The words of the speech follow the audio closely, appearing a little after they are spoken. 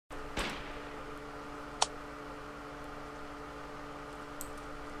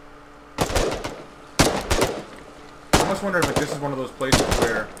almost wonder if like this is one of those places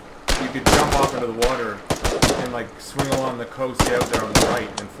where you could jump off into the water and like swing along the coast, get out there on the right,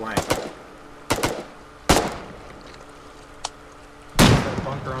 and flank. That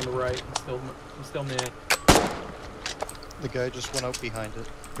bunker on the right. I'm still mad. The guy just went out behind it.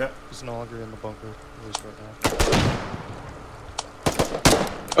 Yep. He's no longer in the bunker. He is right now.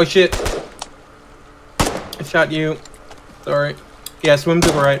 Oh shit! I shot you. Sorry. Yeah, swim to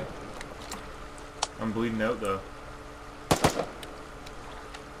the right. I'm bleeding out though.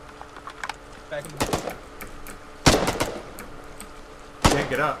 Back in the... Can't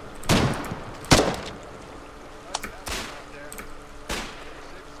get up.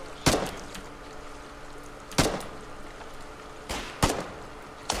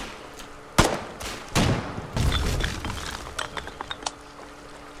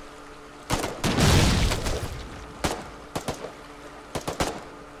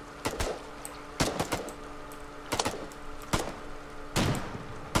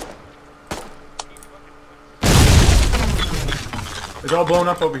 It's all blown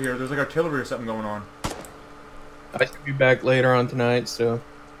up over here. There's like artillery or something going on. I should be back later on tonight, so you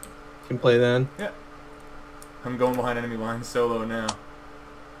can play then. Yeah. I'm going behind enemy lines solo now.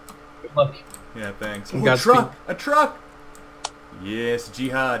 Good luck. Yeah, thanks. You Ooh, got a truck! speed. A truck! Yes,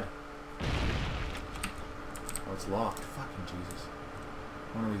 jihad. Oh, it's locked. Fucking Jesus.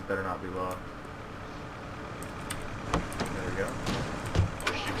 One of these better not be locked. There we go.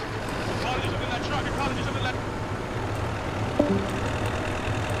 Oh shit! Colleges up in that truck! Colleges up in that...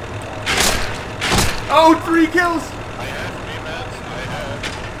 Oh, 3 kills! I have 3 mats. I have...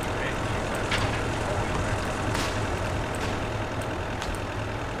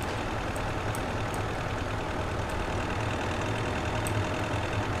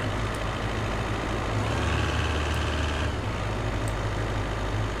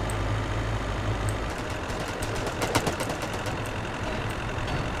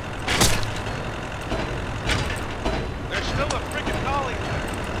 There's still a freaking collie there.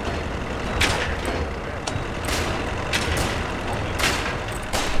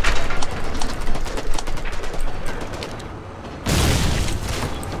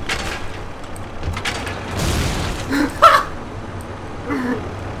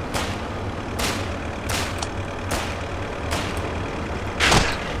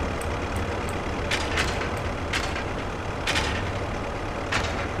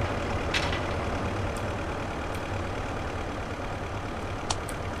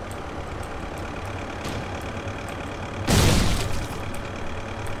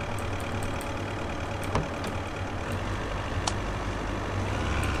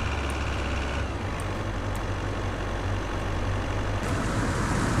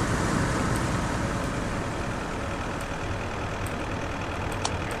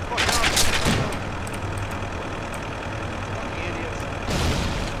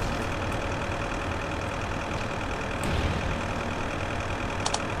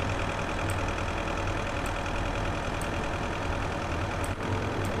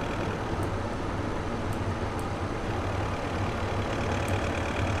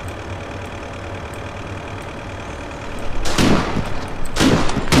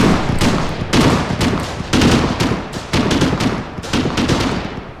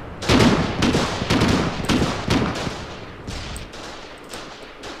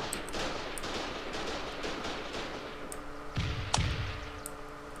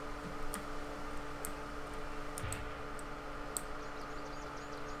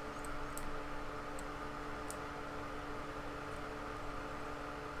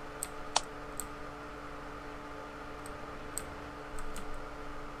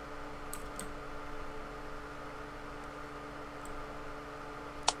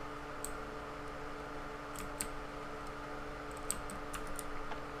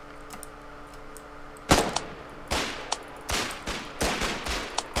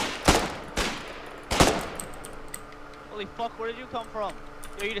 Holy fuck, where did you come from?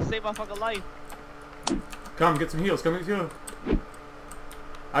 Yo, you just saved my fucking life. Come, get some heals. Come get some heals.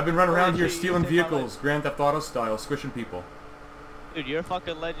 I've been running around here stealing vehicles, Grand Theft Auto style, squishing people. Dude, you're a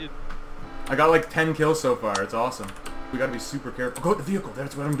fucking legend. I got like 10 kills so far. It's awesome. We gotta be super careful. Go with the vehicle.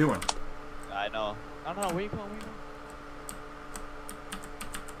 That's what I'm doing. I know. I don't know. Where you going? Where you going?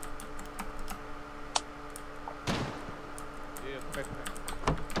 Yeah, quick.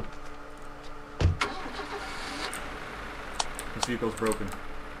 This vehicle's broken.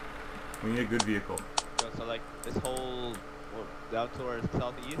 We need a good vehicle. So like this whole down towards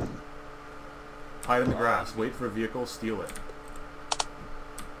southeast. Hide in the grass. Wait for a vehicle. Steal it.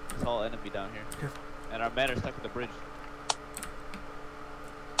 It's all enemy down here. Careful. And our men are stuck in the bridge.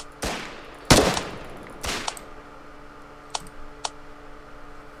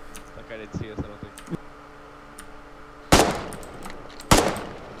 guy didn't see us, I don't think.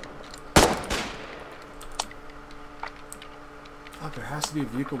 Fuck, there has to be a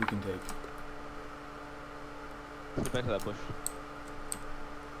vehicle we can take. Let's get back to that bush.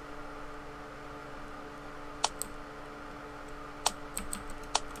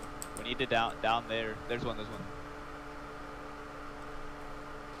 We need to down there. There's one, there's one.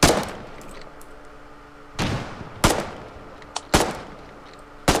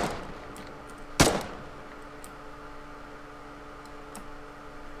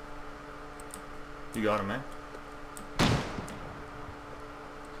 You got him, man.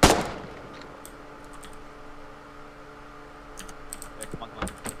 Yeah, come on, come on.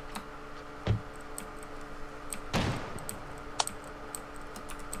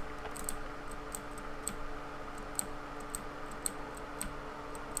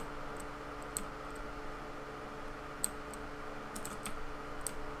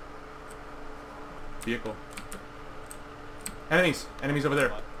 Vehicle. Enemies! Enemies over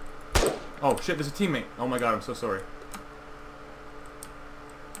there. Oh shit, there's a teammate. Oh my god, I'm so sorry.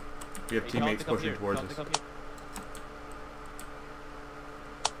 We have Hey, teammates pushing towards us.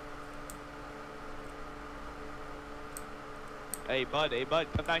 Hey bud,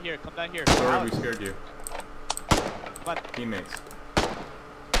 come down here, come down here. Sorry, Alex. we scared you. Come on. Teammates.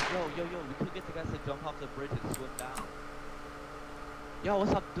 Yo, we could get the guys to jump off the bridge and swim down. Yo,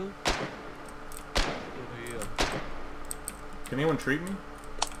 what's up, dude? Yo. Can anyone treat me?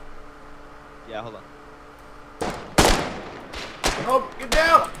 Yeah, hold on. Oh, get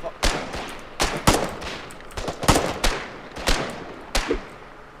down!